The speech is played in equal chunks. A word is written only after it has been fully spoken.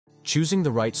Choosing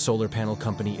the right solar panel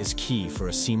company is key for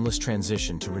a seamless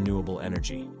transition to renewable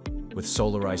energy. With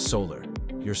Solarise Solar,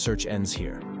 your search ends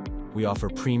here. We offer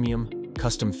premium,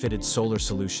 custom-fitted solar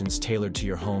solutions tailored to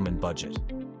your home and budget.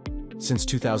 Since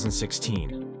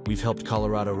 2016, we've helped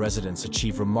Colorado residents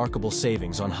achieve remarkable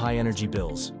savings on high-energy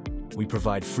bills. We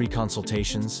provide free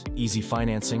consultations, easy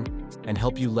financing, and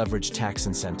help you leverage tax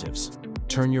incentives.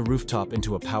 Turn your rooftop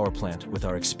into a power plant with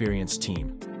our experienced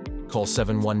team. Call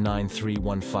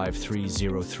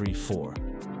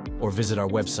 719-315-3034 or visit our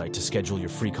website to schedule your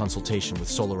free consultation with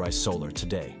Solarise Solar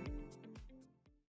today.